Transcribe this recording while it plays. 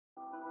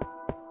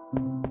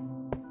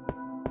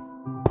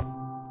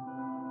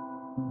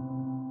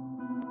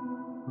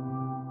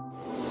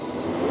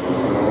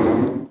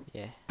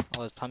Yeah.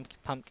 Oh, it's pumpkin.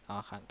 Oh,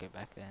 I can't go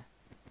back there.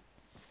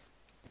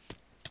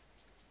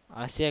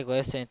 I see a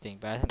glowstone thing,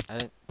 but I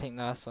don't think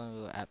that's one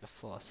we were at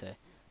before. So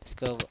let's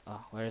go.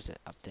 Oh, where is it?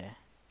 Up there.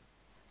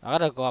 I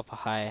gotta go up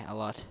high a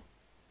lot.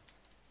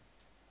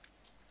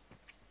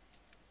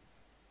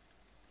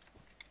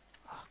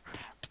 Oh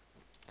crap!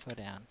 Go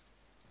down.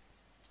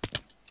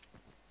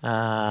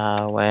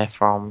 Where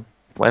from?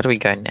 Where do we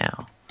go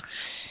now?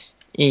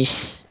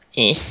 East.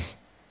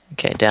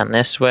 Okay, down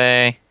this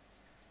way.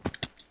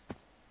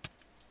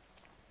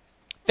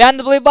 Found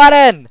the blue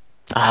button.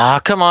 Ah,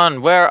 come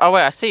on. Where? Oh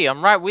wait, I see.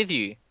 I'm right with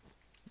you.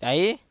 Are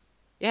you?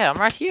 Yeah, I'm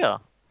right here.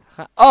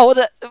 Oh,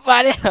 the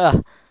right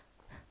here.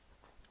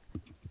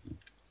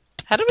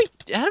 How do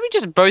we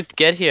just both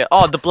get here?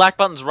 Oh, the black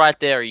button's right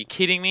there. Are you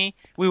kidding me?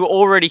 We were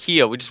already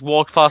here. We just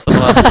walked past the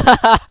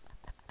button.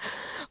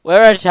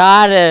 We're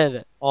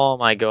retarded. Oh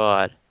my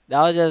god.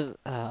 That was just.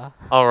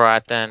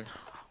 Alright then.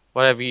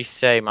 Whatever you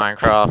say,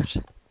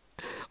 Minecraft.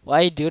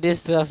 Why you do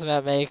this to us,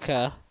 map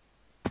maker?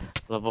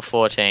 Level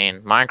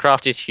 14.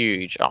 Minecraft is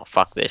huge. Oh,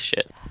 fuck this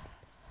shit.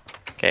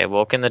 Okay,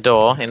 walk in the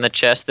door. In the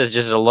chest, there's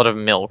just a lot of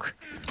milk.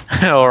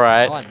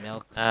 Alright. I want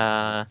milk.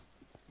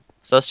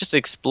 So let's just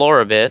explore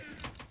a bit.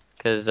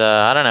 Because,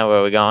 I don't know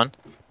where we're going.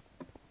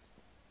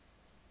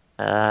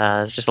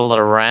 There's just a lot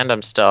of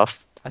random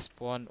stuff. I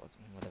spawned.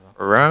 Whatever.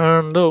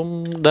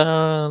 Random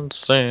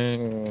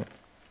dancing.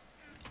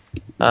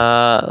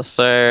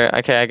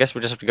 Okay, I guess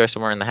we just have to go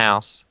somewhere in the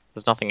house.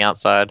 There's nothing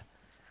outside.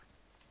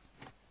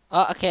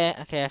 Oh, okay.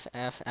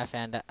 I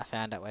found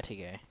out where to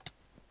go.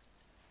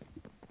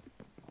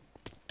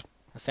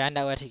 I found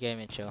out where to go,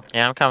 Mitchell.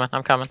 Yeah, I'm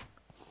coming.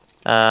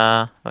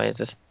 Wait, is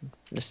this?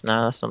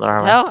 No, that's not the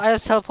right way. Hell, I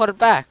just teleported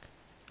back.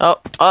 Oh,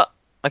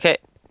 okay.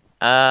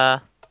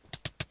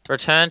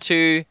 Return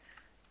to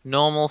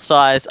normal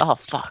size. Oh,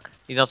 fuck.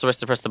 You're not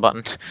supposed to press the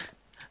button.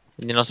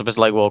 You're not supposed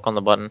to, like, walk on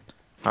the button.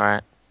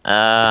 Alright.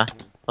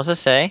 What's it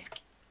say?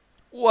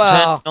 Return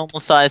Wow. to normal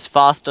size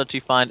faster to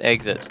find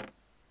exit.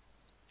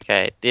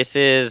 Okay, this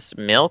is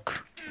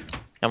milk.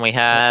 And we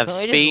have Can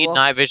we just speed, walk?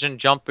 night vision,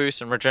 jump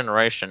boost, and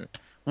regeneration.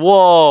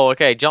 Whoa,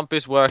 okay, jump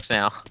boost works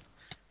now.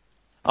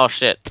 Oh,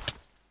 shit.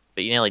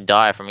 But you nearly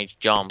die from each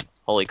jump.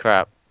 Holy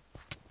crap.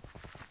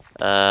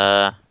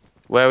 Where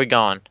are we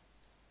going?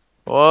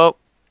 Whoa.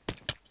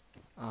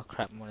 Oh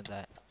crap! What is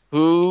that?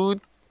 Who?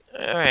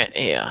 Alright,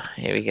 here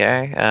we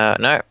go.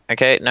 No,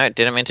 okay, no,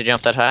 didn't mean to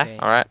jump that high. Okay.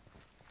 Alright.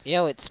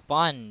 Yo, it's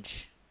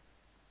sponge.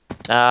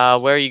 Where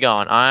are you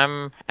going?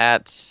 I'm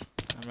at...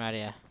 I'm right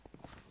here.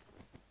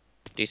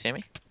 Do you see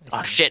me? Listen.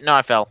 Oh shit, no,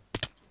 I fell.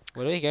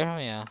 Where do we go from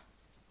here?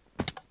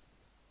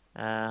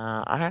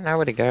 I don't know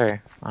where to go.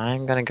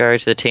 I'm gonna go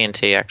to the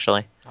TNT,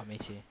 actually. Oh, me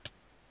too.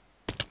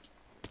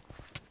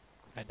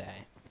 I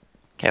die.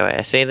 Okay, wait,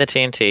 I see the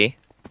TNT.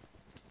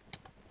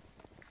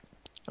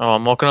 Oh,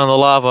 I'm walking on the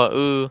lava,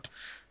 ooh.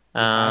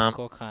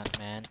 Hardcore cunt,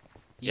 man.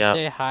 You yeah.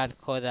 so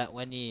hardcore that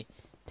when you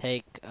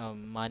take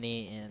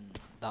money in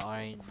the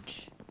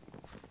orange.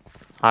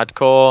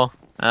 Hardcore.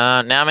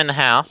 Now I'm in the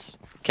house.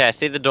 Okay, I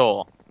see the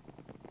door.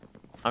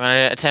 I'm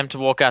gonna attempt to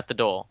walk out the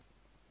door.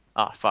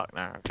 Oh, fuck,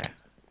 no, okay.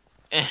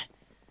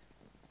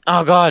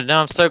 Oh god,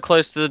 no, I'm so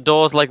close to the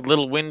doors like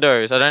little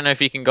windows. I don't know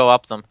if you can go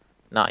up them.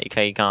 No,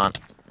 okay, you can't.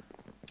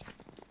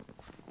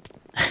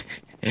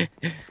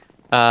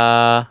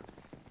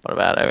 What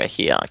about over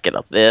here? Get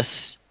up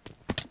this.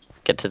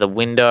 Get to the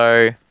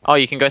window. Oh,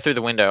 you can go through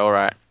the window,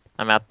 alright.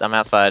 I'm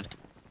outside.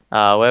 Where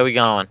are we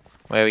going?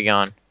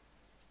 God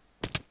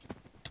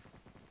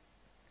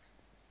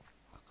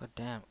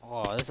damn.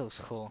 Oh, this looks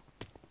cool.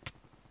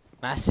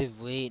 Massive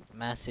wheat,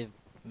 massive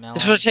melon.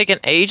 This would have taken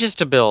ages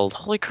to build.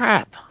 Holy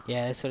crap.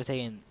 Yeah, this would have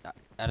taken.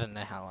 I don't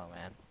know how long,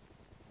 man.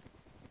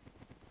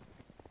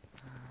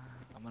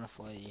 I'm gonna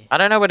follow you. I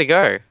don't know where to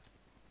go.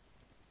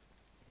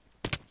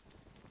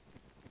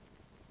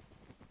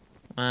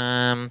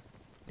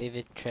 Leave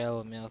a trail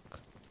of milk.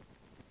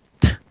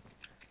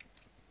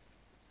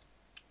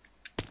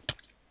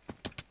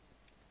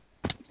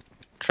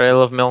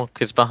 Trail of milk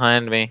is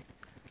behind me.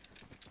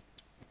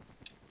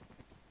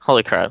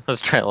 Holy crap, there's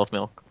a trail of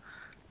milk.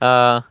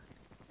 Trail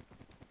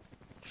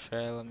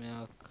of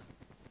milk.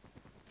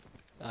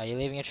 Oh, you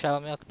leaving a trail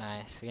of milk?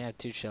 Nice. We can have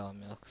 2 trail of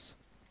milks.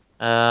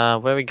 Where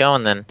are we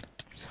going then?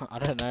 I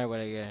don't know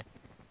where to go.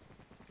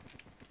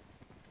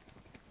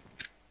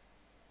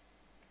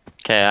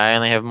 Okay, I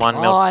only have 1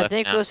 milk Oh, left I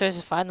think now. we're supposed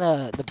to find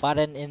the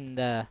button in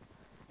the.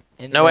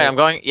 No, wait, I'm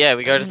going. Yeah,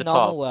 we go to the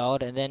normal top.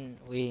 world, and then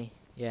we.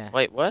 Yeah.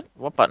 Wait, what?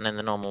 What button in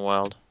the normal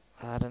world?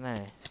 I don't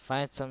know.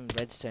 Find some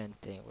redstone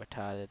thing.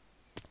 Retarded.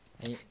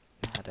 I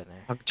don't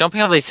know.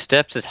 Jumping up these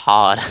steps is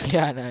hard.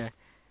 Yeah, I know.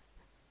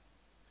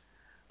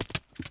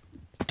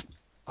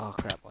 Oh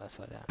crap! Well,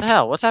 slow down. What the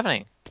hell? What's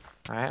happening?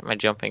 Alright, my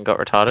jumping got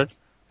retarded.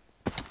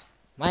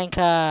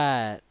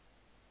 Minecart.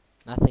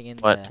 Nothing in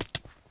What? there.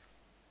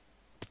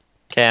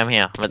 Okay, I'm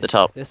here. I'm at the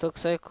top. This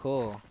looks so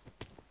cool.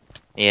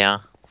 Yeah.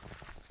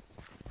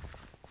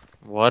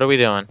 What are we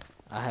doing?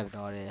 I have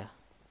no idea.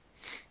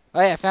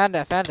 Oh yeah, I found it.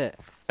 I found it.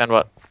 Found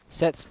what?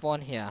 Set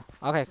spawn here.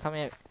 Okay, come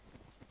here.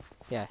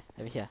 Yeah,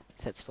 over here.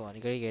 Set spawn.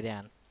 You gotta go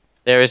down.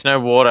 There is no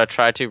water.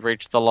 Try to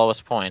reach the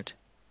lowest point.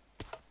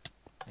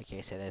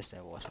 Okay, so there's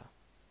no water.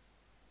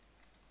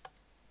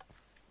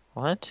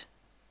 What?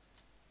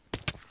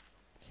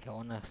 Okay, I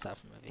wanna start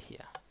from over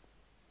here.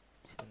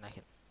 So then I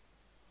can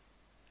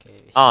go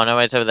over here. Oh, no,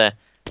 wait, it's over there.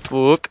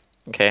 Book.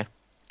 Okay.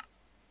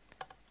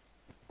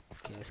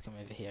 Okay, let's come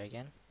over here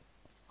again.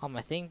 Oh,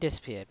 my thing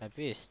disappeared. My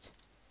boost.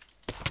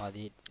 Oh,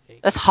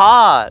 That's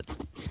hard.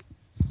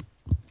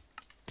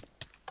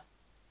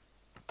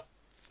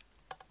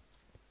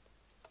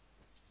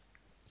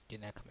 Do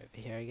now come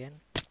over here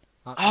again.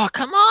 Oh,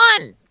 come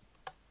on!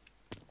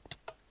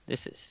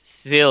 This is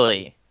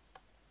silly.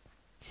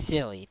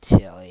 Silly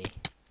Tilly.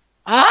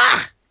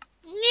 Ah!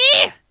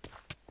 Yeah!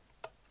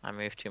 I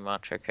moved too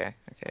much. Okay.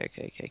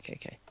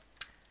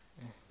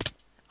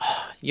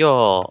 Oh,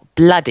 you're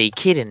bloody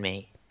kidding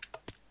me.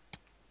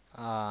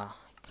 Ah,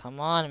 come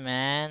on,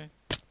 man.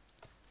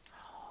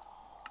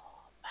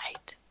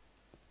 Mate,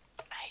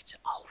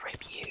 I'll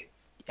rip you.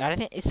 I don't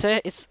think it's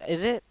so.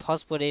 Is it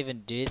possible to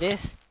even do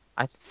this?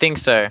 I think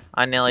so.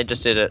 I nearly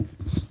just did it.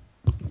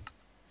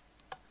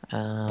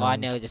 Oh, I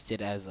nearly just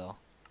did it as well.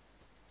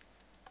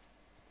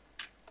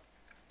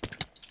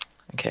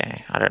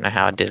 Okay, I don't know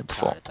how I did it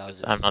before.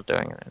 Alright, I'm not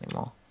doing it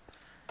anymore.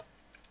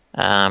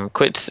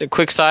 Quick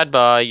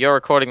sidebar. You're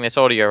recording this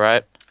audio,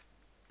 right?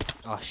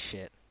 Oh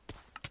shit.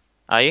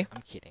 Are you?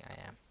 I'm kidding. I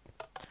am.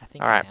 I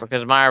think. Alright, I am.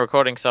 because my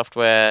recording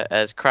software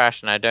has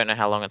crashed and I don't know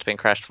how long it's been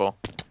crashed for.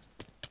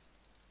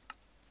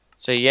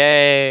 So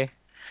yay.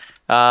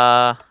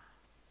 I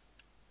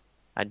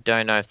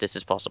don't know if this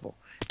is possible.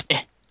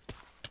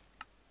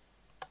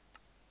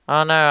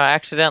 Oh no, I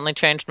accidentally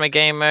changed my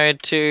game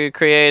mode to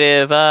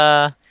creative,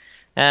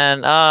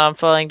 and I'm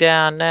falling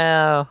down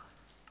now.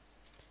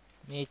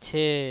 Me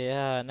too.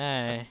 Oh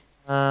no.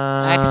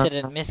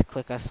 Accident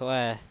misclick. I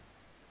swear.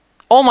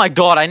 Oh my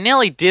god, I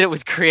nearly did it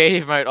with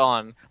creative mode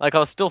on. Like I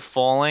was still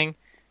falling.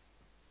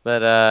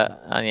 But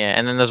yeah,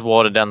 and then there's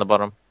water down the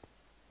bottom.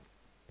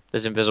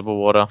 There's invisible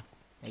water.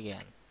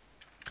 Again.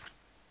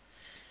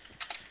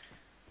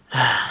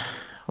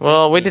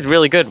 Well, we did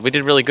really good. We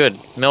did really good.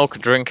 Milk,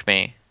 drink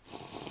me.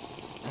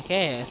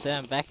 Okay, so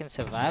I'm back in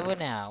survival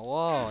now.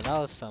 Whoa, that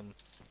was some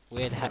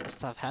weird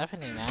stuff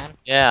happening, man.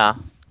 Yeah.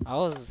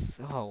 Whoa.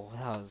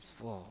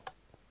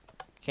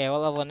 Okay, what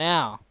level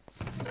now?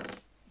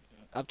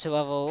 Up to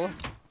level...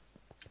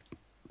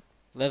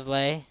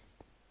 Level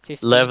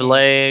 15. Level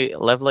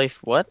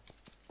what?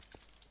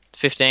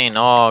 15.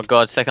 Oh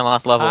god, second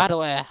last level.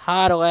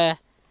 Hardware.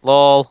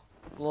 Lol.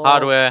 Lol.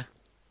 Hardware.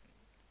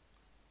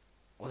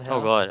 What the hell?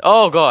 Oh god.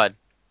 Oh god.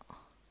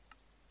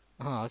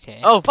 Oh, okay.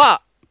 Oh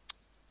fuck!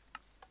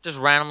 Just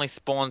randomly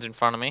spawns in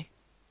front of me.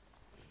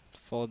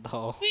 Fall the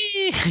hole.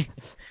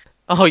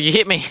 Oh, you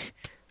hit me.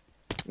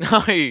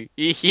 No, you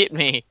hit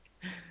me.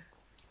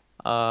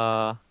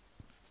 Come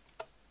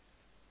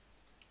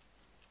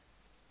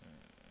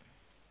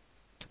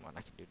on,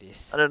 I can do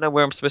this. I don't know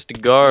where I'm supposed to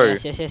go.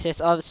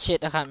 Yes. Oh,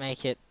 shit, I can't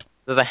make it.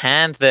 There's a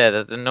hand there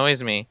that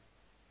annoys me.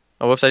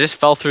 Oh, whoops, I just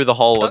fell through the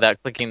hole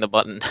without clicking the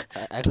button.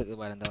 I clicked the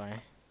button, don't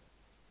worry.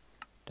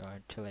 Don't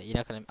worry, too late. You're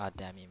not gonna... Oh,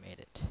 damn, you made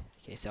it.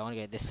 Okay, so I wanna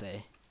go this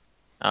way.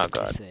 Oh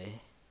god. This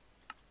way.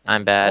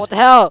 I'm bad. What the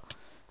hell?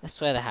 I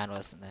swear the hand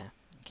wasn't there.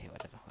 Okay,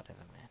 whatever,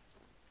 man.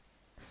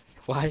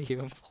 Why are you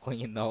even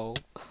falling in the hole?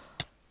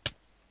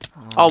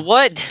 Oh,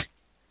 what?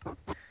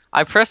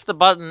 I pressed the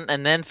button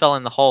and then fell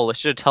in the hole. It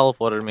should have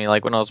teleported me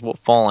like when I was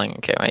falling.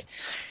 Okay, wait.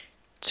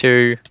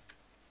 2.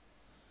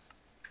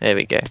 There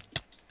we go.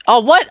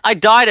 Oh, what? I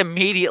died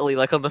immediately,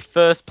 like on the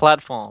first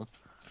platform.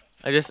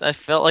 I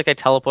felt like I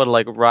teleported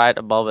like right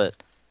above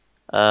it.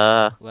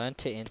 Learn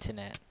to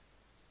internet.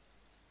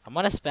 I'm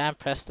gonna spam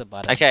press the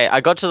button. Okay, I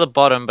got to the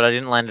bottom, but I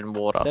didn't land in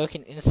water. So we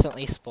can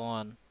instantly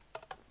spawn.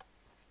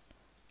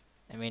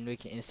 I mean, we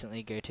can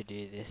instantly go to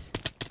do this.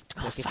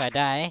 So if I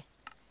die...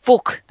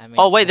 Fuck! I mean,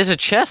 Oh wait, there's a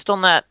chest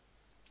on that...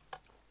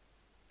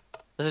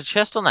 There's a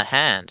chest on that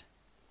hand.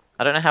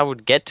 I don't know how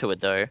we'd get to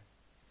it though.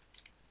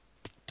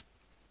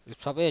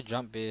 It's probably a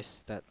jump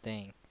boost, that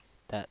thing.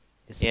 That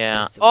is Yeah.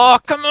 supposed to Oh,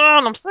 work. come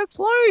on! I'm so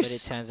close! But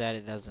it turns out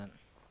it doesn't.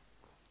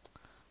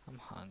 I'm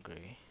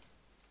hungry.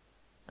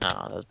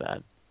 Oh, that's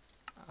bad.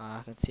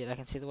 I can see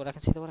the water.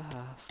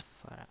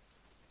 Far out.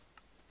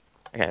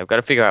 Okay, I've got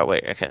to figure out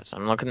wait. Okay, so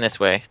I'm looking this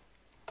way.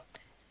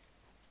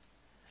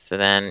 So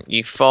then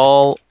you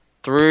fall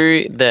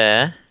through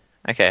there.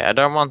 Okay, I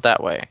don't want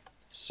that way.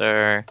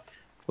 So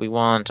we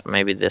want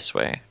maybe this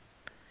way.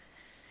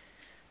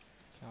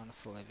 I want to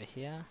fall over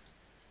here.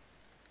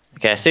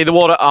 Okay, see the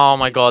water. Oh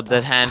my god,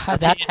 that hand.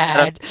 That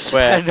hand. I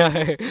Where?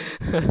 know.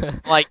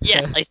 Like,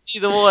 yes, I see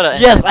the water.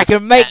 and Yes, then I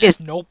can make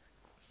this. Nope.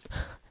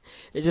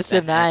 It just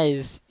That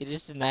denies. It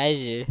just denies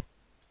you.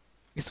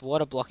 It's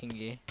water blocking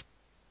you.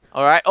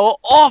 Alright, oh,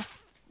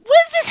 off!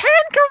 Where's this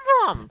hand come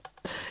from?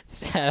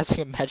 That's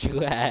a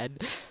magical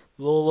hand.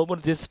 Lol, I'm gonna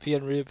disappear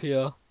and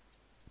reappear.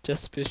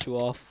 Just to piss you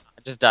off.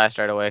 Just die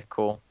straight away,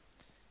 cool.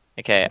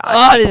 Okay,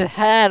 Oh, this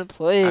hand, I'm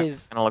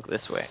please. gonna look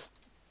this way.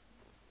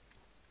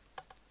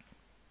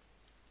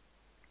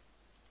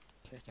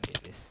 Okay, I can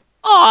do this.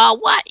 Oh,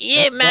 what?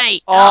 Yeah,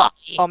 mate. Oh,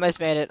 yeah. almost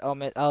made it.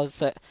 Almost. I was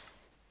so.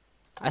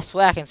 I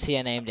swear I can see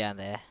a name down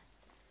there.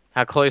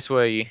 How close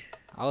were you?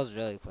 I was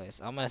really close.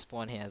 I'm gonna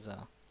spawn here as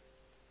well.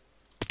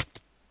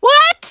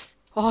 What?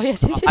 Oh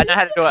yes, yes, Oh, yes. I know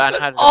how to do it. I know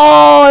how to do it.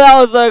 Oh, that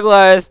was so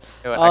close.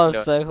 Do it. That I can was do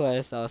it. so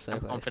close. That was so I'm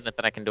close. confident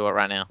that I can do it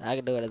right now. I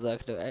can do it as well. I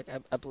can do it.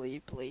 I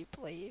believe,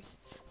 believe.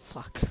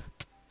 Fuck.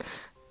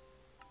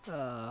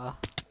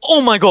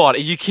 Oh my god, are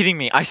you kidding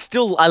me?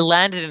 I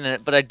landed in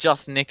it, but I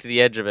just nicked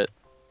the edge of it.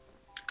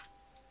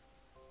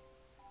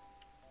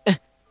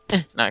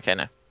 No, okay,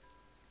 no.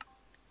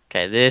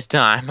 Okay, this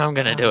time I'm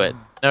gonna do it.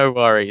 No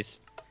worries.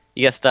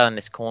 You get started in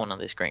this corner,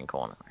 this green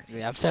corner.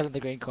 Yeah, I'm starting the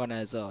green corner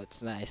as well.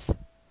 It's nice.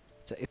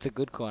 It's a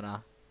good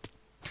corner.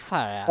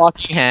 Far out.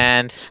 Fucking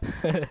hand.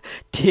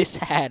 This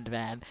hand,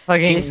 man.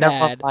 Fucking This no one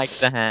hand. likes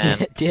the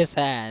hand. This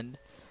hand.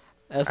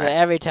 That's Alright. what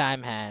every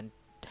time hand.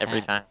 Every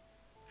Hand. time.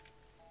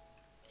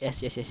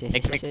 Yes. Makes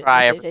me yes,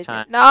 cry yes, every yes,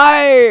 time.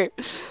 No!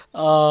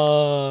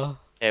 Oh.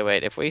 Okay,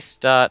 wait, if we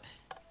start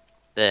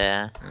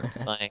there,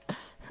 it's like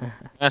I'm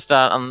gonna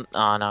start on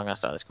oh no, I'm gonna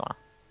start this corner.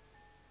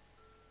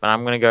 But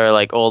I'm gonna go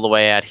like all the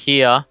way out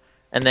here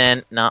and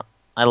then no,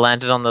 I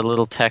landed on the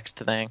little text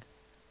thing.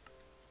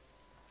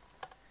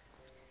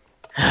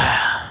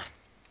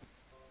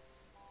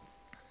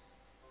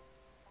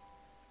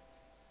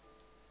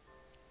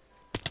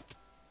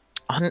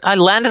 I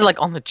landed like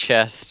on the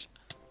chest.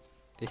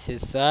 This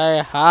is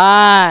so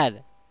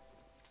hard.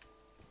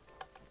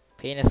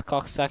 Penis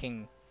cock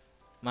sucking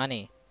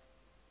money.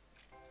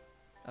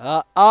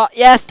 Oh,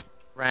 yes!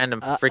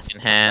 Random freaking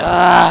hand.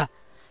 Ah!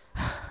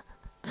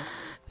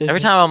 This Every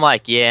is- time I'm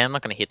like, yeah, I'm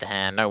not gonna hit the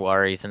hand, no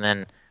worries, and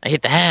then I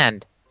hit the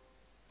hand.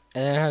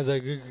 And then I was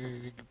like,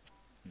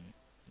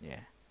 yeah.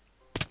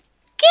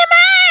 Come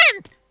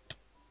on!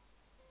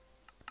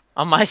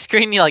 On my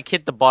screen, you like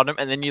hit the bottom,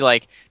 and then you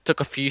like took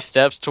a few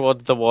steps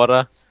towards the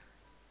water.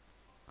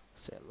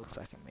 So it looks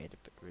like I made it,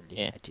 but really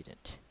Yeah. I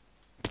didn't.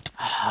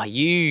 Ah,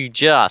 you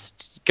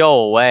just go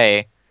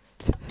away.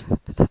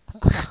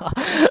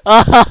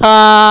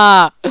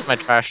 Ah! My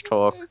trash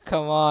talk.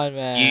 Come on, You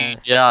man.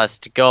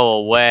 just go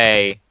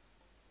away.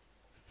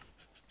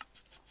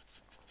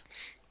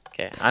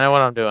 Okay, I know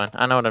what I'm doing.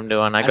 I know what I'm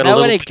doing. I know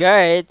where it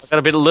I goes.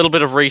 got a little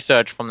bit of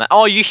research from that.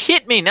 Oh, you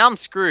hit me! Now I'm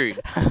screwed.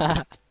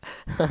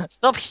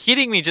 Stop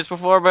hitting me just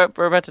before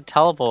we're about to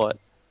teleport.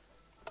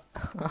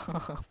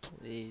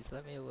 Please,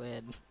 let me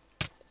win.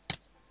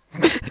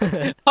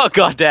 Oh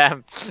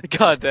goddamn!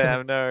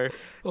 Goddamn no!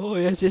 Oh,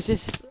 yes.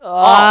 Oh,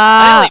 I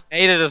Ah! only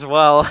made it as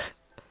well.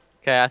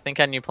 Okay, I think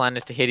our new plan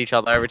is to hit each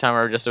other every time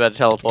we're just about to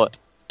teleport.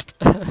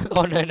 Oh,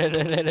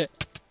 no.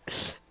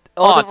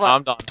 Oh, the no,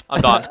 I'm done.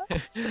 I'm done.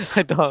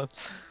 I'm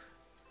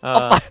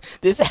done.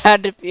 This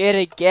hand appeared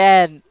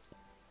again.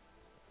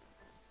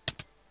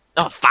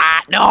 Oh,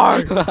 fuck!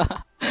 No!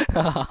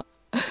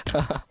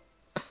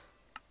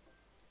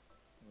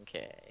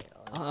 Okay.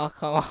 Oh,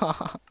 come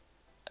on.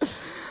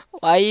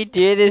 Why you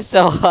do this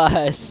so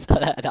hard?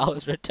 That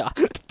was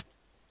retarded.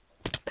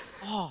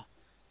 Oh,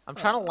 I'm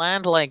trying to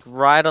land like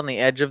right on the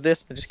edge of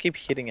this. I just keep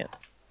hitting it.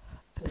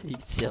 You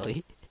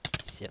silly.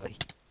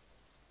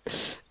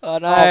 Oh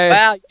no. Oh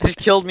wow! You just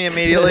killed me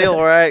immediately.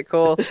 All right,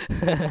 cool.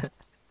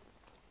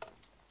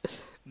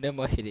 No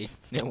more hitting.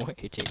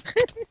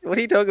 What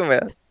are you talking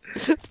about?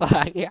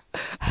 Fuck yeah.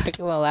 I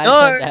keep on landing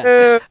on that.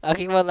 No! I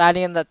keep on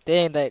landing on that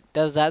thing that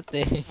does that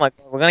thing. Oh my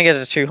god, we're gonna get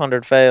to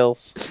 200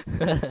 fails.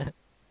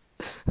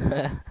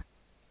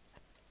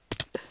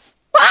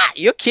 Ah!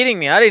 You're kidding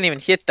me. I didn't even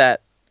hit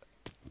that.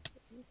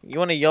 You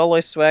want to YOLO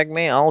swag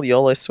me? I'll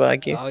YOLO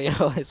swag you. Oh, yo,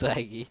 it's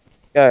swaggy.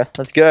 Let's go.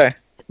 Let's go.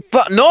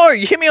 But no,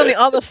 you hit me on the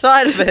other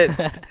side of it.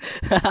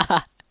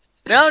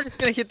 Now I'm just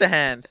gonna hit the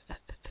hand.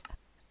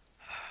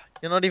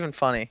 You're not even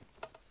funny.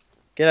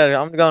 Get out of here.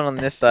 I'm going on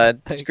this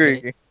side. Screw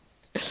Okay.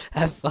 you.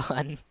 Have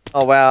fun.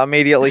 Oh wow,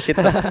 immediately hit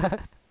the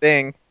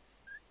thing.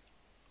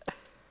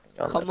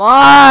 Come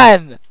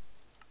on!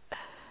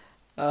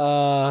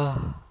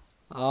 Oh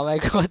my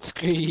god,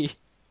 screw you.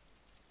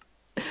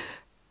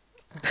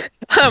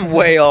 I'm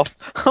way off.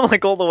 I'm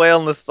like all the way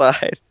on the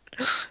side.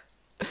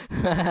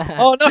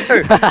 Oh no!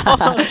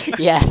 Oh, no.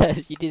 Yeah,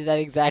 you did that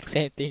exact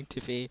same thing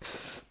to me.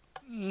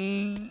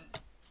 Mm.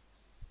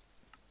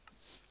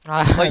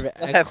 Like,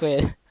 I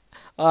quit.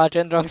 Oh, I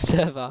joined the wrong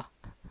server.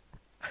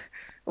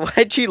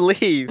 Why'd you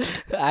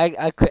leave?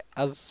 I quit.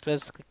 I was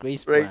supposed to click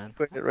respawn.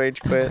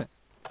 Rage quit.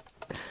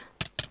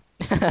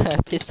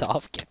 Piss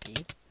off,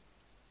 Keppy.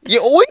 You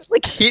always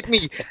like hit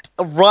me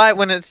right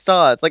when it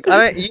starts. Like I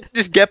don't. You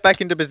just get back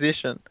into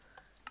position.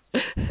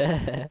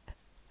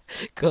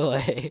 Go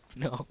away.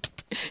 No.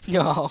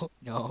 No.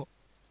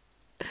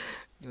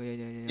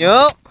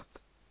 Yup.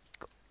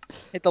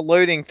 Hit the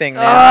loading thing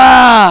now.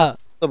 Ah!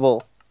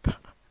 Impossible.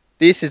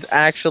 This is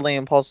actually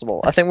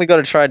impossible. I think we got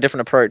to try a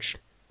different approach.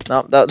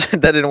 No, that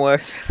didn't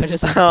work. I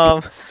just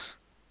Um.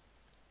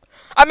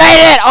 I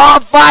made it! Oh,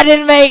 I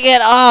didn't make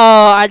it! Oh,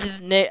 I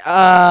just need.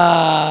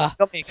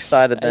 Got me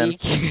excited Are then. you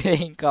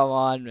kidding? Come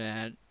on,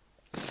 man.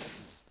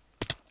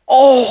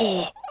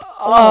 Oh!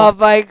 Oh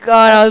my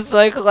god, I was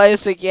so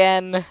close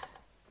again.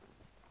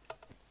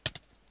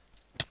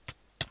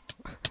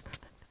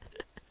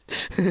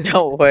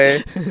 No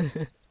way.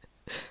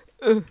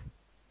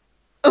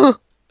 No.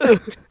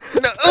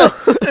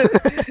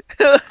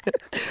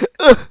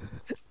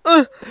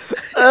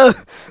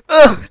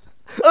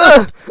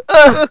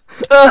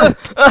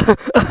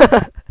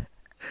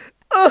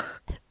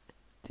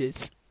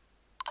 This.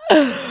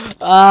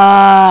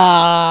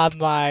 Ah,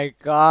 my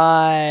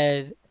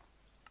god.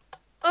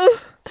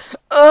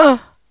 Okay,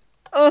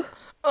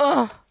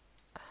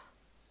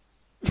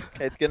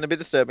 it's getting a bit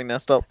disturbing now.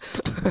 Stop.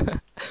 You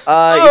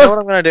know what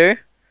I'm gonna do?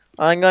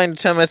 I'm going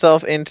to turn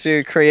myself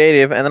into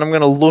creative, and then I'm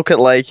gonna look at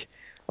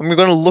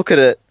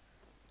it,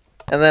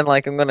 and then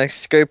I'm gonna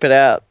scope it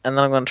out, and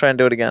then I'm gonna try and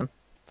do it again.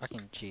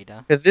 Fucking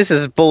cheater. Because this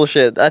is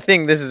bullshit. I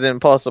think this is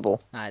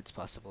impossible. Nah, it's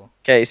possible.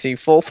 Okay, so you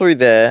fall through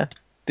there.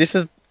 This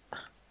is,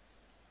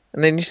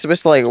 and then you're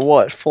supposed to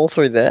what? Fall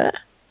through there,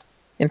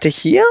 into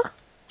here?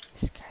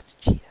 This guy's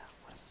a cheater.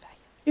 What a fail.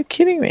 You're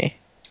kidding me.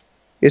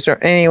 Is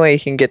there any way you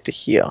can get to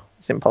here?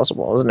 It's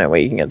impossible. There's no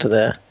way you can get to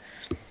there.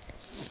 I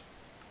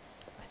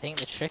think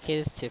the trick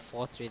is to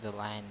fall through the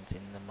lines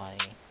in the money.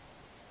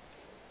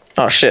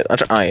 Oh shit!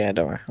 Oh yeah,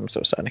 don't worry. I'm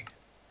suiciding.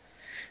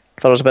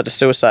 Thought I was about to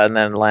suicide and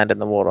then land in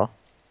the water.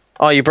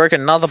 Oh, you broke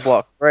another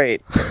block.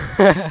 Great.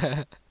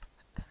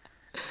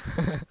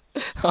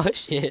 Oh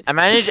shit.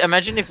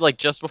 Imagine if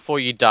just before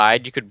you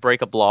died, you could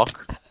break a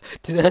block.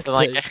 Dude, that's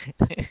So,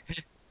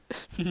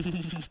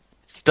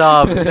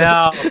 Stop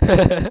now.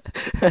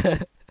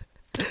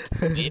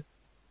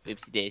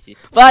 Oopsie daisies.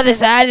 But this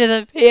hand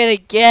just appeared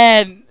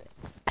again.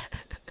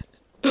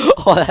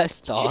 Oh, that's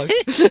dog.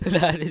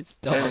 That is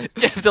dog.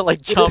 You have to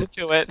jump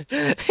to it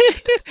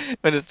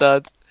when it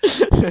starts.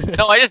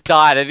 No, I just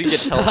died. I didn't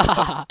get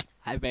teleported.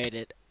 I made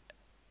it.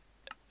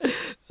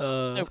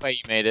 No way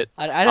you made it.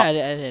 I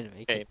didn't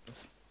make Okay. it.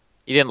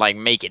 You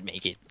didn't make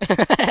it.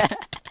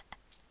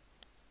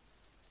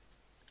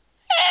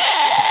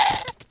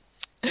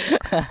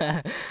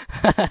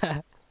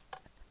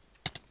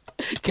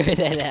 Go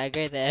there now,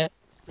 go there.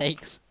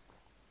 Thanks.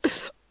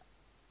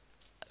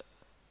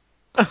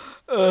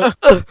 Oh,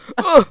 I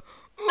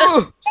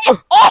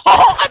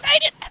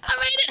made it!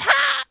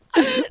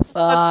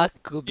 Fuck,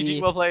 GG,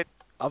 Gooby. well played.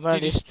 I'm gonna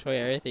GG. destroy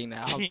everything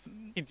now.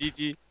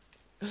 GG.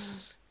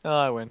 Oh,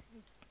 I win.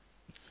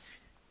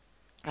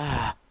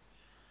 Are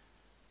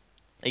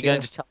you going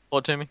to just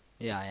teleport to me?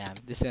 Yeah, I am.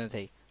 This is gonna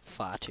take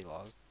far too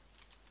long.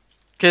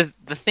 Because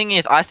the thing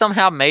is, I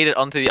somehow made it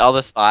onto the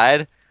other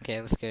side. Okay,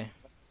 let's go.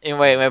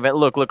 Wait,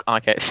 look.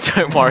 Okay,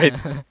 don't worry.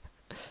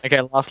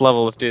 Okay, last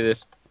level, let's do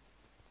this.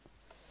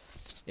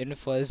 Even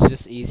if it was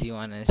just easy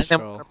one and And then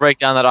we're stroll. gonna break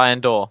down that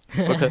iron door.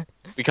 Because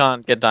we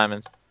can't get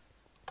diamonds.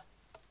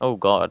 Oh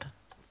god.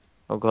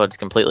 Oh god, it's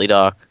completely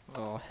dark.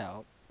 Oh,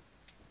 help.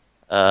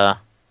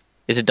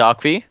 Is it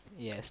dark for you?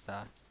 Yes,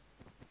 that.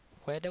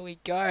 Where do we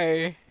go?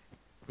 I'm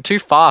too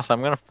fast,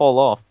 I'm gonna fall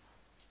off.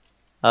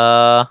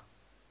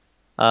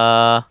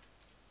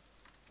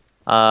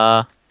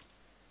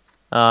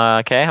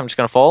 Okay, I'm just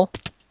gonna fall.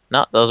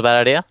 No, that was a bad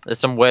idea. There's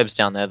some webs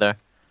down there, though.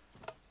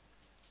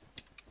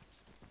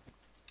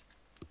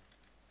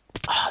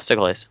 Ah, so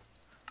close.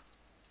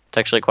 It's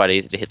actually quite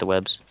easy to hit the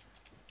webs.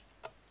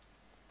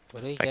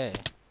 Where do we go?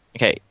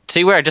 Okay,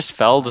 see where I just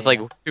fell? Oh, There's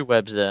yeah. 2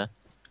 webs there.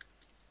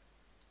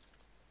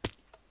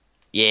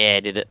 Yeah, I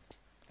did it.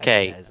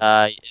 Okay,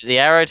 the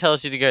arrow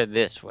tells you to go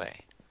this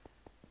way.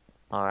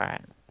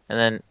 Alright. And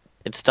then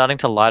it's starting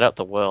to light up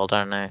the world, I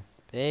don't know.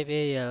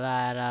 Baby, you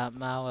light up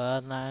my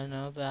world like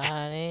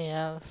nobody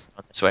else.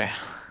 Not this way.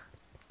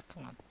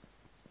 Come on.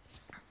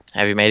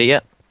 Have you made it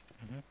yet?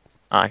 Mhm.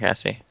 Oh, okay, I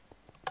see.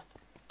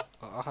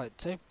 Oh,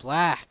 it's so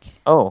black.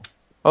 Oh,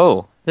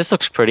 this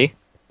looks pretty.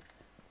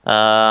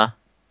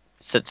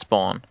 Set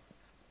spawn.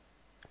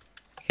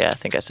 Okay, I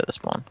think I set the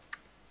spawn.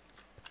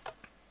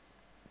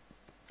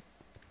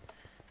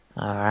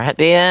 Alright,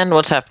 the end.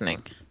 What's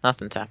happening?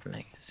 Nothing's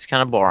happening. It's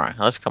kind of boring.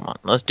 Come on.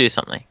 Let's do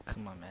something.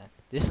 Come on, man.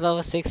 This is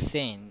level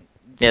 16.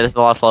 Yeah, this is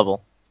the last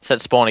level.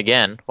 Set spawn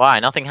again. Why?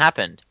 Nothing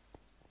happened.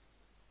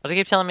 Why does it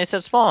keep telling me to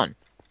set spawn?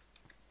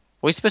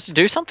 Were we supposed to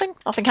do something?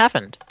 Nothing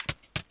happened.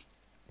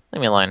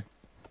 Leave me alone.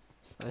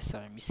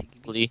 Sorry, Missy.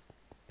 Bully.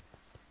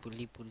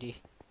 Bully.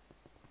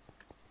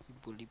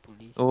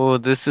 Oh,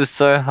 this is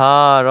so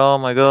hard. Oh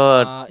my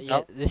god. Yeah,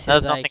 Nope. this There's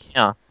is nothing like.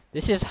 here.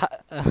 This is.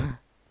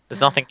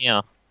 There's nothing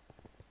here.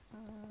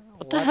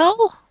 What the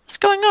hell? What's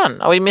going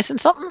on? Are we missing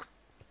something?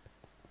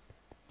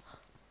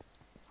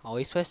 Are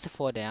we supposed to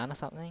fall down or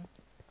something?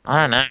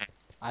 I don't know.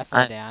 I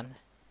fell down.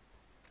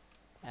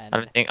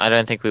 And I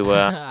don't think we were.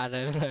 I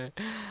don't know.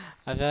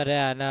 I fell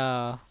down.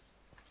 No.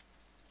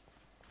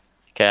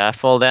 Okay, I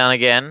fall down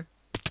again.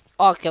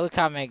 Oh, okay, we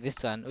can't make this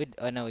one.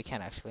 Oh no, we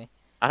can actually.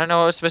 I don't know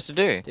what we're supposed to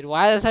do. Dude,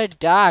 why is it so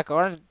dark? I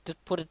want to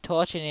put a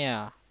torch in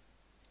here.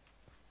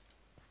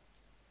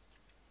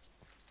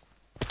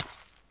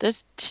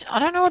 I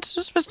don't know what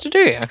I'm supposed to do.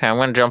 Okay, I'm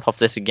gonna jump off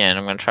this again.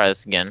 I'm gonna try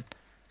this again.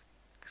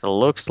 Because it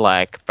looks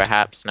like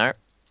perhaps no.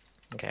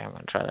 Okay, I'm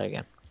gonna try that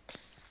again.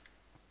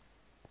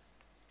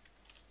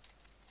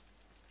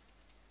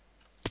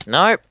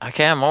 Nope.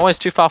 Okay, I'm always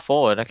too far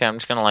forward. Okay, I'm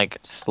just gonna like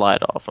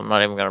slide off. I'm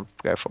not even gonna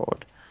go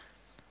forward.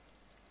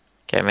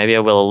 Okay, maybe I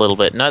will a little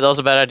bit. No, that was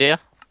a bad idea.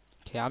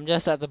 Okay, I'm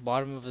just at the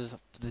bottom of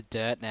the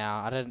dirt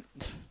now. I don't.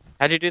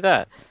 How'd you do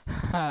that?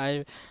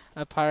 I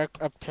park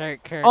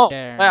Oh,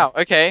 there. wow.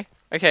 Okay,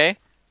 okay.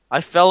 I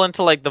fell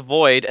into like the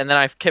void and then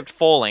I kept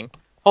falling.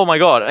 Oh my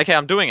god. Okay,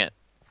 I'm doing it.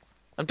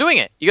 I'm doing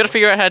it. You gotta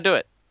figure out how to do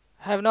it.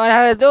 I have no idea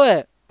how to do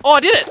it. Oh, I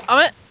did it.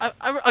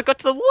 I got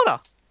to the water.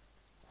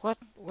 What?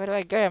 Where do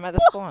I go? I'm at the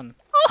spawn.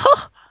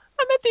 Oh,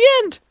 I'm at the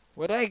end.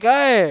 Where do I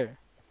go?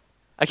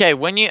 Okay,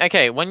 when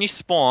you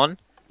spawn,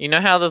 you know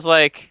how there's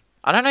like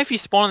I don't know if you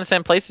spawn in the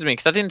same place as me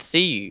because I didn't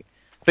see you.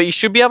 But you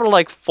should be able to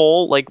like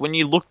fall like when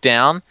you look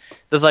down,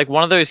 there's like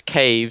one of those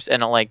caves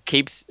and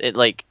it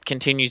like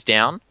continues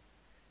down.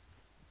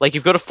 Like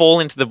you've got to fall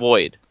into the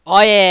void. Oh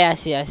yeah, I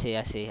see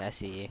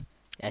you.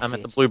 I'm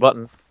at the blue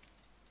button.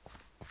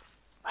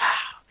 Wow.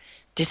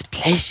 This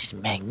place is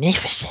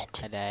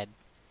magnificent. I died.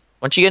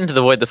 Once you get into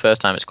the void the first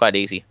time, it's quite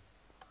easy.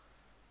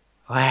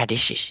 Wow,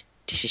 this is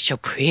so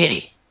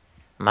pretty.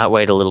 I might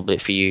wait a little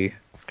bit for you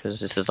because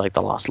this is like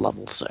the last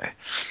level, so.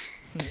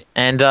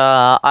 And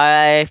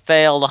I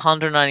failed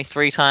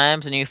 193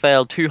 times, and you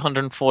failed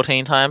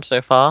 214 times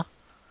so far.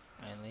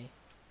 Only.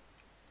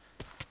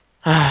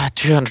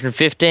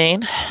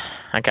 215.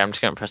 Okay, I'm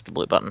just gonna press the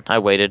blue button. I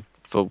waited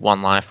for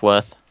 1 life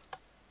worth.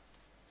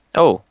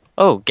 Oh,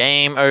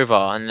 game over,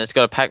 and it's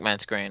got a Pac-Man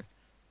screen.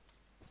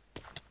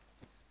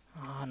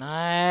 Oh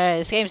no,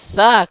 this game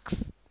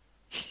sucks.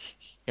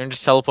 You can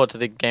just teleport to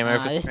the game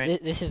over screen.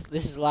 This is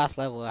the last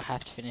level. I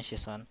have to finish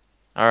this one.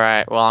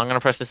 Alright, well, I'm gonna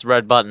press this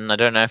red button. I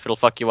don't know if it'll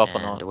fuck you up or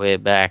not. We're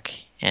back,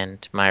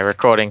 and my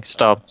recording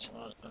stopped.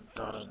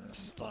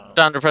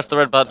 Time to press the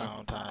red button.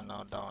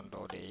 Don't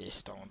do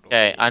this. Don't do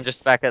Okay, this. I'm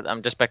just back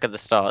at the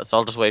start, so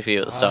I'll just wait for you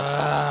at the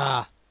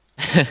start.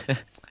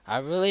 I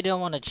really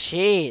don't want to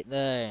cheat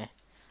though.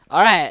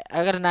 Alright,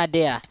 I got an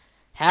idea.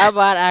 How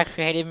about I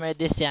creative mode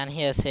this down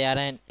here so I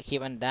don't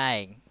keep on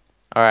dying?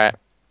 Alright,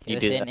 you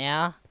Okay, do so that.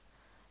 now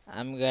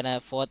I'm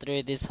gonna fall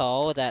through this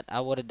hole that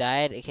I would have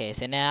died. Okay,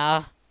 so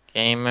now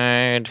Game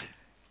mode.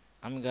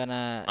 I'm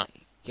gonna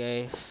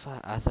go.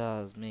 I thought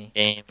it was me.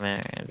 Game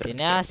mode.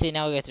 See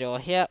now we go through all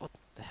here. What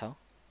the hell?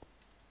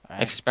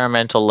 Alright.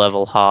 Experimental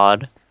level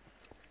hard.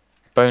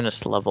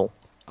 Bonus level.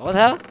 What the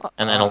hell?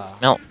 And then it'll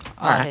melt.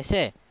 Oh, Alright. okay,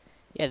 see.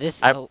 Yeah,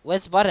 this. I-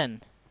 Where's the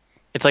button?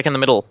 It's like in the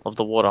middle of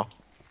the water.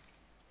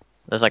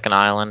 There's like an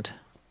island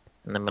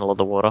in the middle of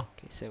the water.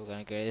 Okay, so we're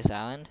gonna go to this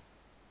island.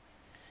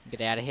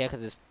 Get out of here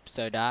because it's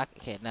so dark.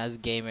 Okay, now it's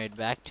game mode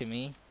back to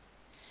me.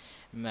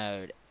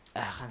 Mode.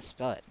 I can't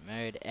spell it.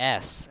 Mode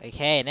S.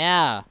 Okay,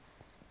 now.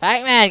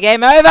 Pac-Man,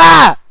 game over!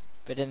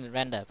 But it didn't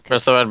render.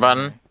 Press the red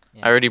button.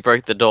 Yeah. I already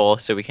broke the door,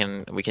 so we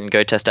can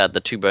go test out the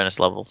 2 bonus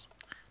levels.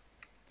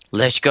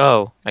 Let's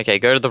go. Okay,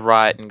 go to the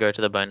right and go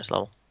to the bonus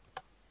level.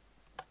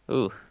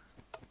 Ooh.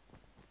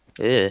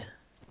 Ew.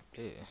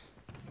 Ew.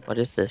 What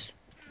is this?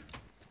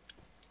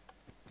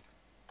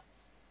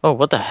 Oh,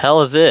 what the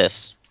hell is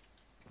this?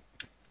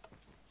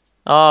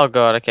 Oh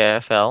god, okay, I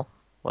fell.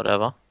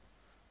 Whatever.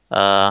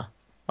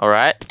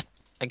 Alright.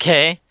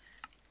 Okay.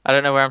 I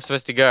don't know where I'm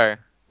supposed to go.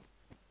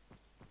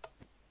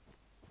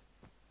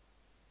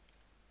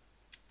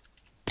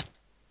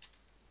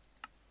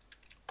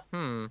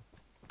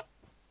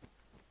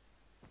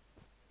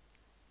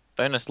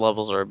 Bonus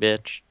levels are a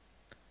bitch.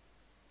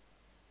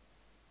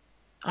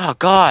 Oh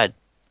god!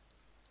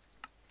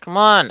 Come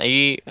on,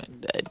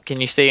 can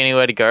you see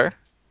anywhere to go?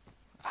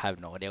 I have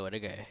no idea where to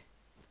go.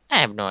 I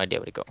have no idea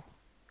where to go.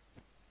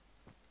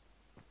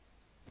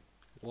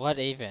 What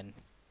even?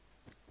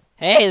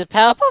 Hey, it's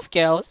Powerpuff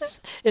Girls!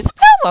 It's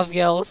Powerpuff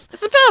Girls!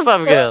 It's a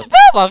Powerpuff Girl! It's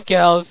Powerpuff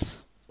Girls!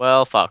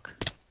 Well,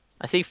 fuck.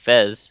 I see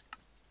Fez.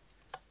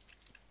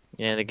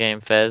 Yeah, the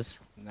game Fez.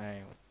 No.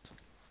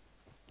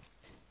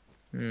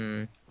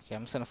 Hmm. Okay,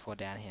 I'm just gonna fall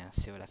down here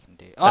and see what I can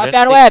do. Oh, I I don't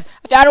found a think- web!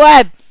 I found a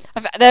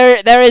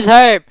web! There is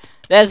hope!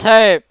 There's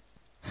hope!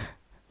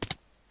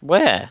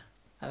 Where?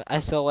 I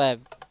saw a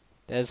web.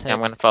 There's Yeah, I'm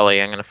hope. gonna follow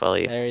you, I'm gonna follow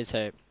you. There is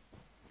hope.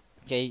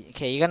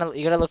 Okay, you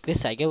gotta look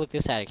this side. You gotta look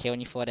this side, okay, when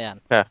you fall down.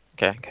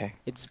 Okay.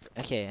 It's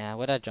okay.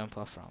 Where did I jump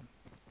off from?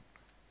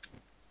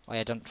 Oh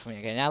yeah, I jumped from.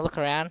 Okay, now look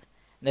around.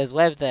 There's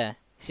web there.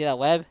 See that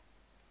web?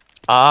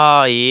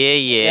 Oh,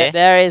 yeah.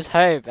 There is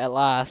hope at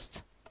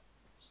last.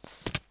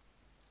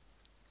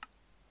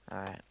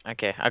 Alright,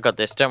 okay, I got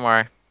this, don't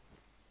worry.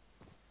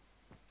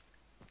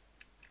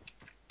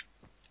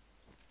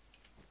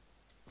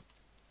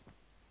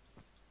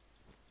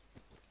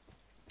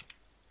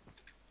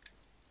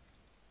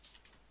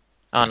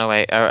 Oh no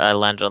wait, I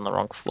landed on the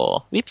wrong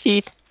floor.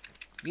 Whoopsies.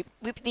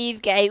 Whip these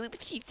guy. Whip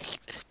these.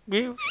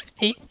 Whip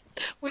these.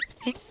 Whip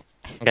these.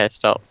 Okay,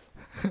 stop.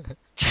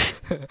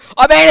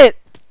 I made it.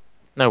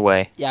 No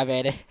way. Yeah, I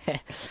made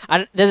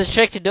it. There's a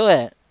trick to do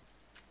it.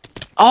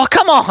 Oh,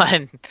 come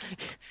on!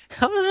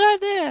 I was right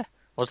there.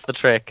 What's the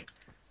trick?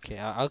 Okay,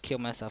 I'll kill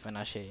myself and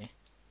I'll show you.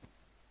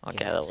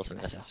 Okay, I'll that just wasn't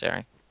kill myself.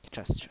 necessary.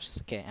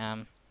 Trust. Okay,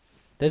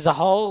 there's a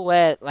hole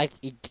where like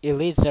it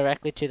leads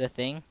directly to the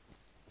thing,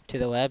 to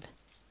the web.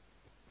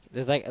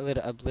 There's like a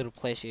little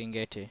place you can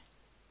go to.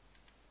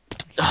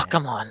 Oh, Okay.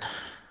 come on. What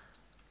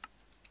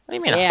do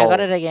you mean a Yeah, I hole? got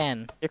it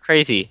again. You're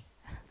crazy.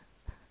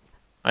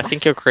 I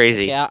think you're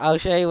crazy. Okay, I'll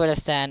show you where to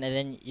stand and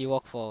then you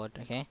walk forward.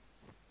 Okay.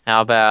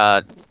 How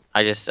about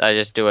I just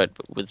do it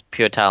with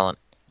pure talent?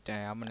 Don't,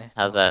 I'm gonna.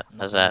 How's I'm that?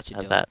 not How's gonna that? let you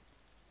How's do that?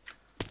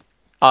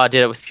 Oh, I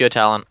did it with pure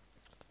talent.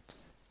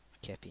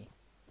 Kepi.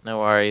 No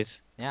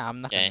worries. Yeah,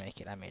 I'm not Okay. gonna make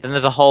it. I made Then it.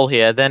 there's a hole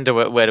here. Then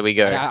where do we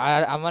go?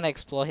 I'm gonna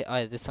explore here.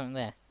 Oh, there's something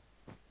there.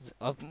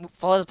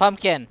 Follow the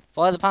pumpkin.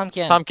 Follow the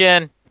pumpkin.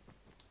 Pumpkin.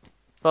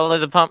 Follow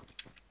the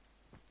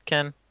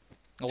pumpkin.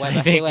 Oh, web.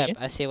 I see a web.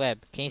 I see a web.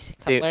 Can you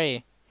see? Where are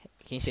you?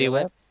 Can you see a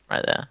web?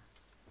 Right there.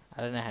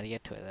 I don't know how to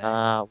get to it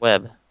there.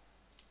 Web.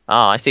 Oh,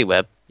 I see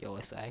web. You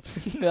always lag.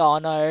 Oh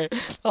no.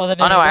 Oh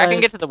Oh no, I can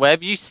get to the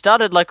web. You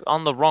started like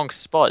on the wrong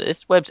spot.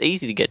 This web's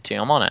easy to get to.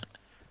 I'm on it.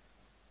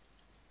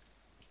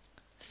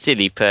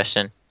 Silly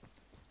person.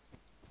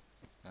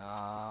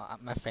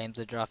 My frames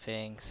are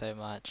dropping so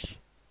much.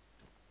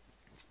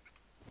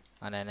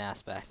 Oh no, now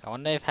it's back. I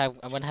wonder if I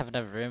wouldn't have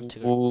enough room to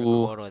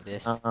record all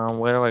this.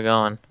 Where am I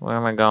going? Where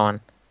am I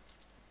going?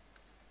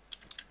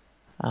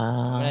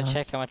 I'm gonna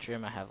check how much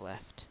room I have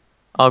left.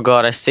 Oh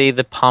god, I see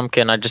the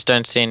pumpkin. I just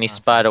don't see any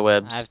spider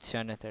webs. I have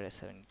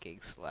 237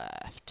 gigs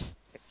left.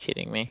 You're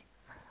kidding me.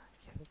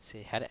 Okay, let's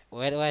see.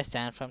 Where do I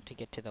stand from to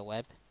get to the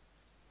web?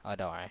 Oh,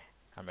 don't worry.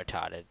 I'm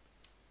retarded.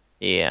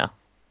 Yeah.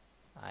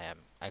 I am.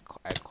 I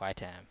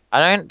quite am. I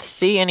don't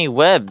see any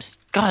webs.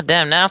 God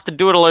damn, now I have to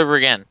do it all over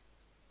again.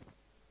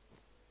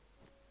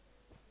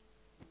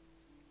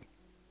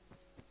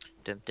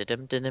 Dum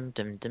dum dum dum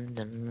dum dum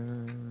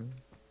dum.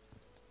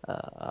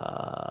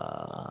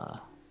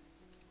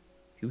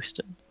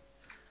 Houston.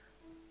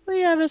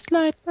 We have a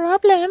slight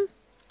problem.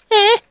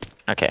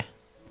 Okay.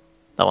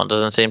 That one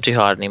doesn't seem too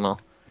hard anymore.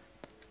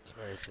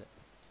 Where is it?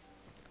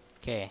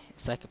 Okay,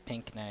 it's like a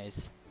pink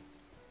nose.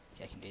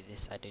 Okay, I can do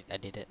this. I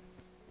did it.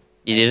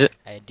 You did it?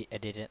 I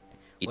did it.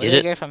 You Where did do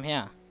it? we go from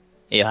here?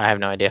 Yeah, I have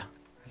no idea.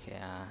 Okay,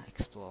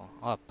 explore.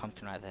 Oh,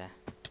 pumpkin right there.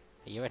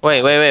 Are you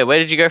Wait. Where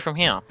did you go from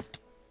here?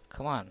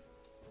 Come on.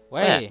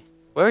 Where are you?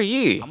 Where are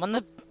you? I'm on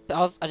the.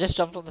 I just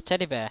jumped on the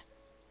teddy bear.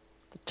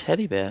 The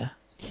teddy bear?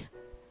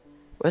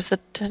 Where's the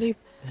teddy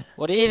bear?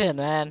 What even,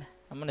 man?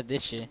 I'm gonna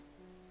ditch you.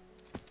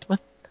 What?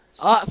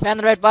 Oh, found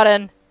the red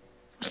button.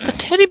 What's the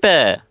teddy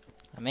bear?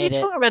 I made What are it.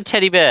 you talking about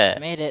teddy bear? I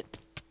made it.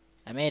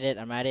 I made it.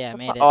 I'm ready. I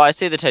made it. Oh, I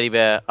see the teddy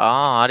bear. Oh,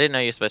 I didn't know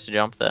you were supposed to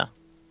jump there.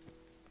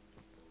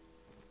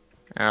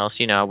 Or else,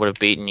 you know, I would have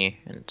beaten you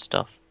and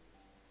stuff.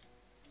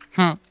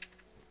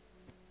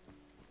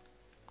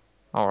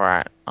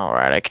 Alright,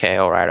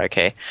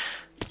 okay.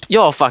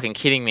 You're fucking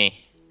kidding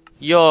me.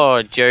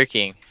 You're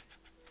joking.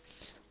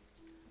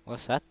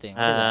 What's that thing?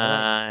 What is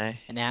that?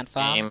 An ant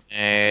farm? Game mode.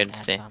 Ant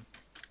See. farm.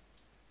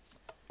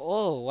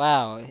 Oh,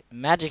 wow.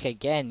 Magic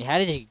again. How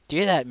did you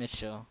do that,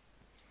 Mitchell?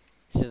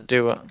 This is,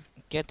 Do it.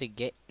 you have to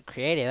get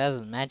creative. That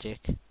was magic.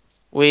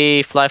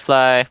 We fly.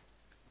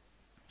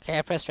 Okay,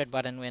 I press red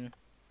button, win.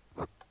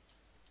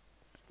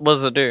 What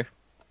does it do?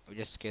 It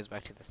just goes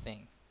back to the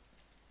thing.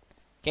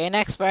 Okay,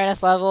 next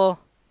bonus level.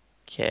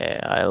 Okay,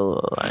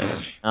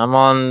 I'm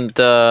on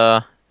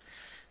the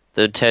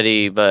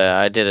teddy, but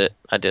I did it.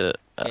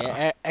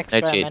 Okay, cheats.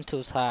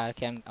 experimental's hard.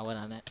 Okay, I went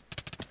on it.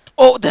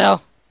 Oh, the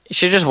hell! You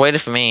should just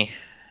waited for me.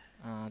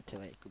 Oh, too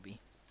late, could be.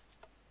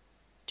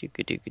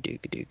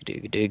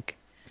 Doog.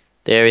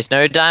 There is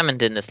no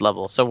diamond in this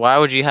level, so why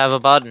would you have a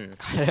button?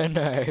 I don't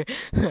know.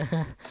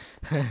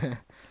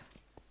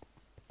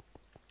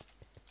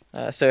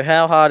 So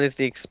how hard is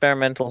the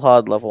experimental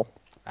hard level?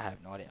 I have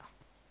no idea.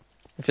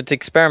 If it's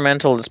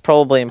experimental, it's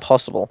probably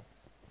impossible.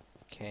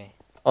 Okay.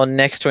 Or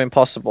next to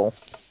impossible.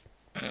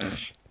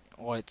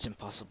 Oh, it's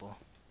impossible.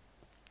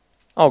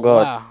 Oh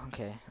god. Wow.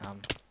 Okay.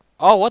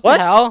 Oh, what What?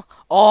 the hell?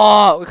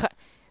 Oh, we can't.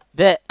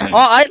 Oh,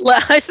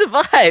 I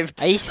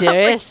survived! Are you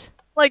serious?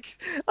 Like,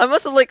 I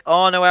must have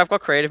oh no, I've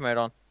got creative mode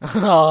on.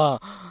 Oh,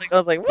 I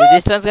was like, dude, what?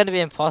 this one's gonna be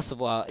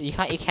impossible. You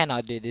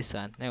cannot do this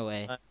one. No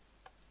way.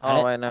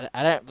 Oh, I know.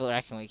 I don't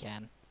reckon we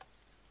can.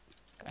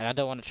 And I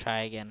don't want to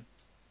try again.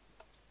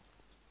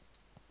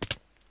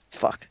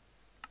 Fuck.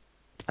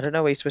 I don't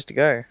know where you're supposed to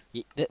go.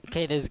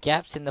 Okay, there's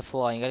gaps in the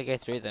floor. You gotta go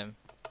through them.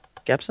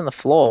 Gaps in the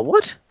floor?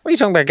 What? What are you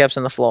talking about gaps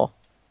in the floor?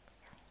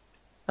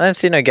 I don't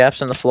see no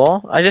gaps in the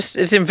floor.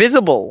 It's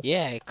invisible.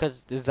 Yeah,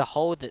 because there's a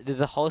hole. There's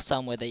a hole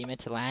somewhere that you're meant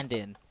to land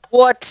in.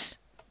 What?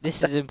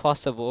 This is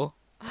impossible.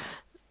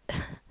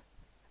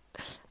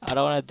 I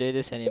don't want to do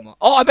this anymore.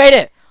 Oh, I made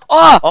it!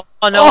 Oh!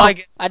 Oh no, Oh,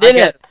 I did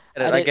it!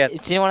 I get it.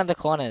 It's in one of the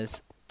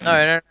corners.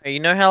 No. You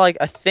know how I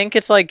think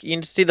it's you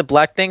can see the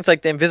black things. The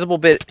invisible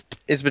bit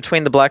is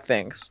between the black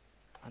things.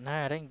 Oh, no,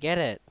 I don't get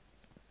it.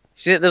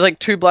 See, there's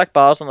two black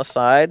bars on the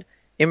side.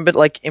 In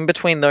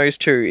between those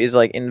two is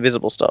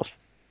invisible stuff.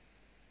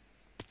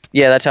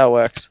 Yeah, that's how it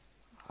works.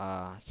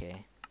 Ah,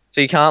 okay.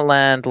 So you can't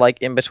land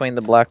like in between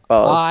the black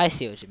Oh, bars. I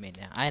see what you mean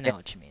now. I know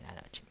what you mean. I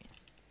know what you mean.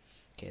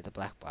 Okay, the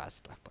black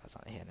bars on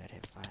here. No,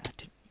 fire. I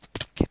didn't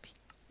get me.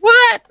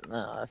 What?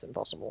 No, that's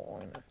impossible.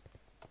 I'm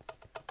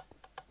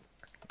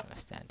gonna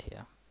stand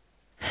here.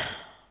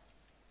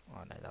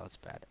 Oh no, that was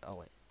bad. Oh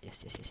wait.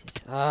 Yes.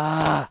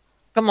 Ah!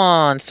 Come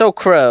on, so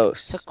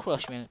close. So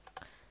crush, man.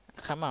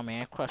 Come on,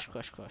 man. Crush.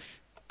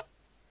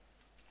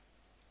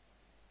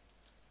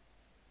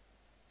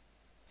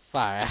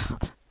 Fire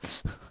out.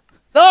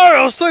 No,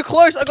 I was so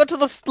close. I got to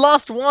the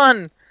last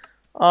one.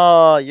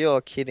 Oh,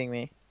 you're kidding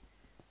me.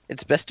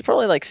 It's best to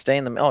probably like stay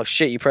in the. Oh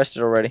shit, you pressed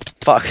it already.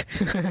 Fuck.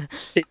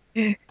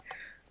 Get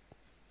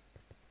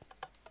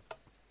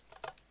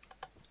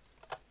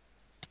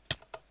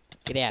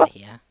out of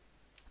here.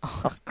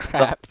 Oh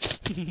crap.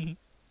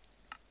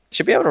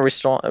 Should be able to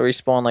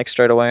respawn like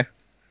straight away.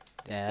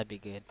 Yeah, that'd be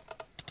good.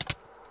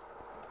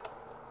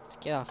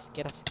 Get off.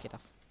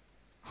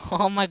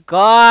 Oh my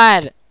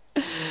god!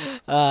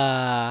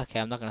 Okay,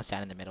 I'm not gonna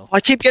stand in the middle.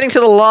 I keep getting to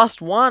the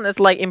last one. It's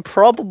like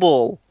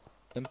improbable.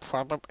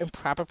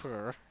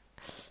 Improper.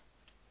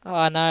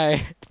 Oh no.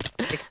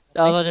 That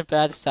was such a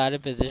bad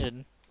starting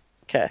position.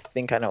 Okay, I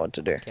think I know what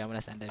to do. Okay, I'm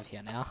gonna stand over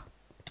here now.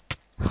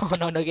 Oh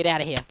no, get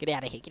out of here. Get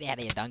out of here,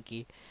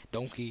 donkey.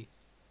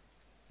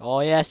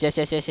 Oh yes. Oh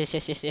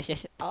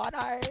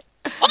no.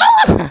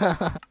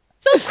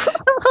 So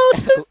close,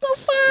 it's so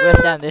far. I'm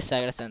gonna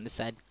stand this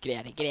side. Get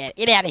out of here, bitch.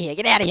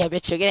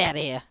 Get out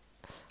of here.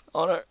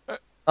 Oh no.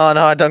 Oh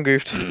no, I done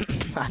goofed.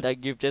 I done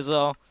goofed as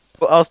well.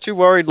 Well, I was too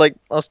worried, like,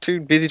 I was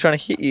too busy trying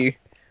to hit you.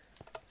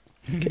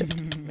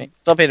 Okay,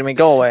 stop hitting me,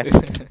 go away.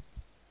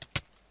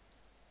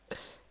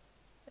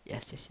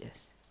 Yes.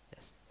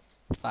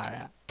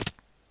 Fire out.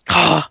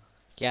 Ah!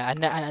 Yeah,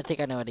 I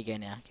think I know where to go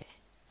now. Okay.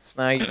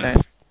 No, you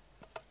don't.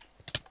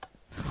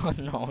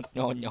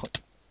 Oh no.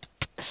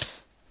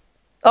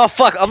 Oh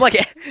fuck, I'm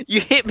like, you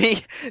hit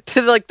me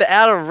to like the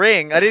outer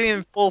ring. I didn't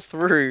even fall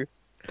through.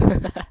 No,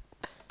 I'm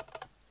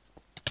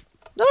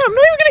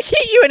not even gonna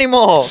hit you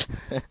anymore.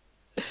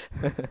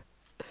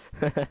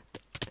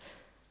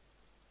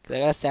 Cause I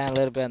gotta stand a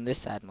little bit on this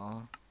side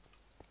more.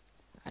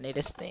 I need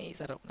to sneeze.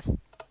 I don't.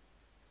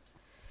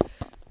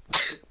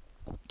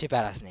 Too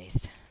bad I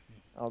sneezed.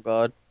 Oh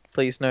god,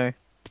 please no.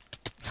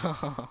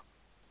 Oh,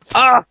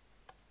 Ah!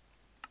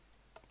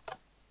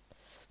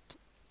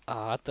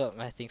 I thought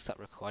my thing stopped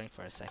recording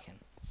for a second.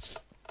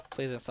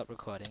 Please don't stop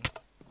recording.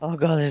 Oh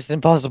god, this is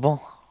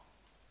impossible.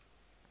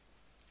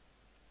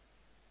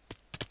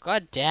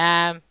 God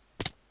damn.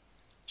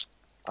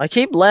 I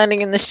keep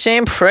landing in the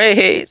same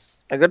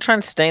place. I gotta try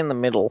and stay in the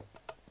middle.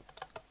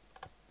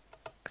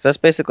 Cause that's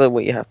basically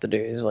what you have to do,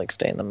 is like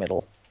stay in the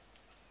middle.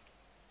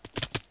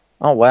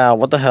 Oh wow,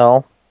 what the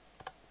hell?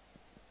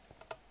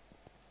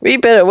 We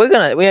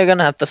are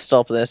gonna have to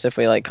stop this if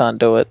we like can't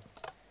do it.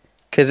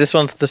 Cause this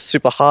one's the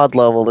super hard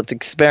level, it's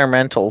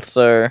experimental,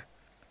 so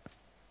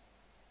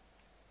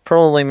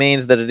probably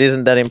means that it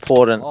isn't that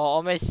important. Oh,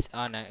 almost.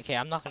 Oh no. Okay,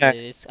 I'm not gonna do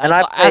this. And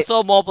I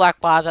saw more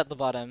black bars at the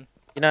bottom.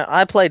 You know,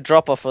 I played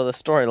Dropper for the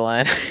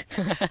storyline.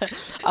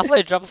 I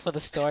played Dropper for the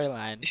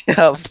storyline.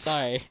 Yeah. I'm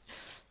sorry.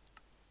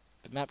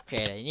 But map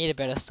creator, you need a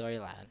better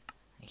storyline.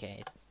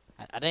 Okay.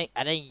 I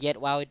didn't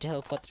get why we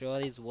teleport through all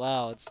these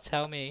worlds.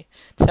 Tell me.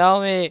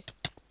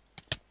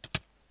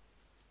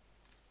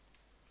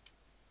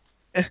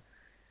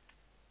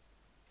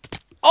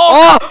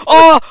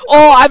 Oh!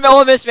 I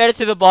almost made it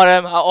to the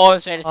bottom. Oh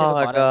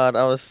my god,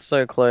 I was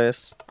so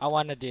close. I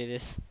want to do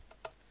this.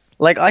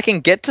 Like, I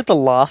can get to the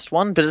last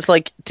one, but it's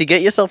like, to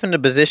get yourself into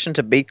position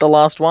to beat the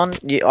last one,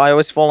 I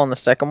always fall on the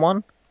second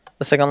one.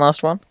 The second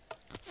last one.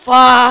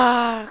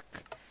 Fuck!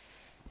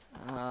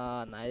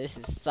 Oh no, this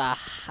is so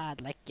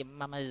hard, like your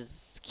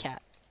mama's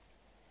cat.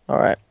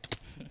 Alright.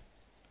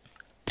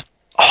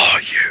 Oh,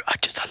 you are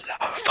just a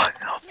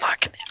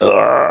fucking...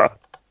 Ugh.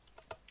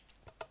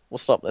 We'll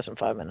stop this in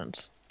 5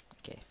 minutes.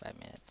 Okay, 5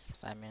 minutes.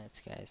 5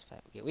 minutes, guys.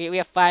 Okay, we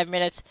have 5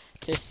 minutes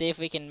to see if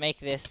we can make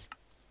this.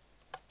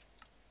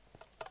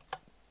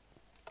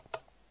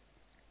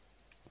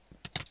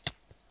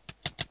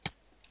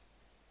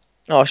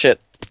 Oh shit.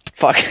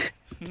 Fuck.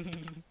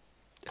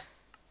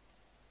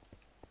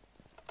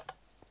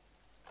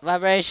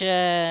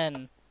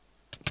 Vibration!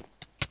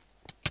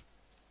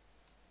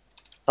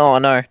 Oh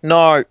no.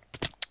 No!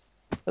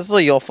 This is all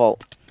your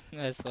fault.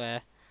 I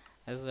swear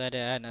that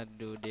I not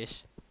do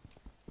this.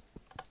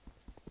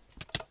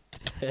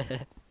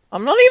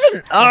 I'm not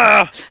even...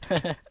 Ah!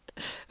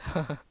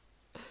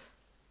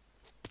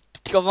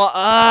 Come on!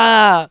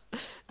 Ah!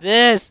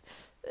 This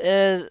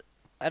is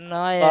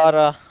annoying.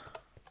 Sparta.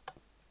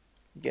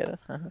 Get it?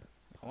 I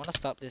want to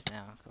stop this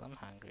now because I'm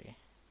hungry.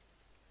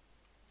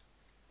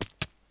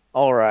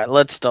 Alright,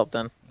 let's stop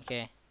then.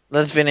 Okay.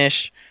 Let's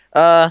finish.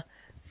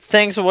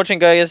 Thanks for watching,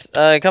 guys.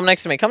 Come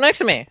next to me. Come next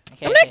to me.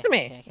 Okay, Come next to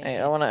me. Hey,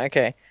 I wanna.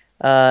 Okay.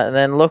 And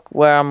then look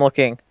where I'm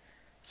looking.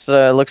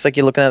 So it looks like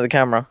you're looking at the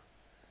camera.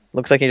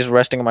 Looks like you're just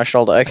resting on my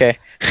shoulder. Okay.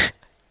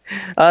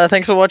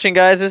 Thanks for watching,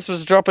 guys. This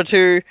was Dropper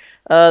 2.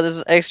 This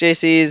is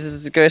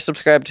XJC's. Go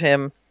subscribe to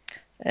him.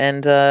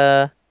 And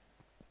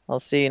I'll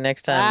see you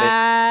next time.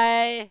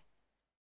 Bye.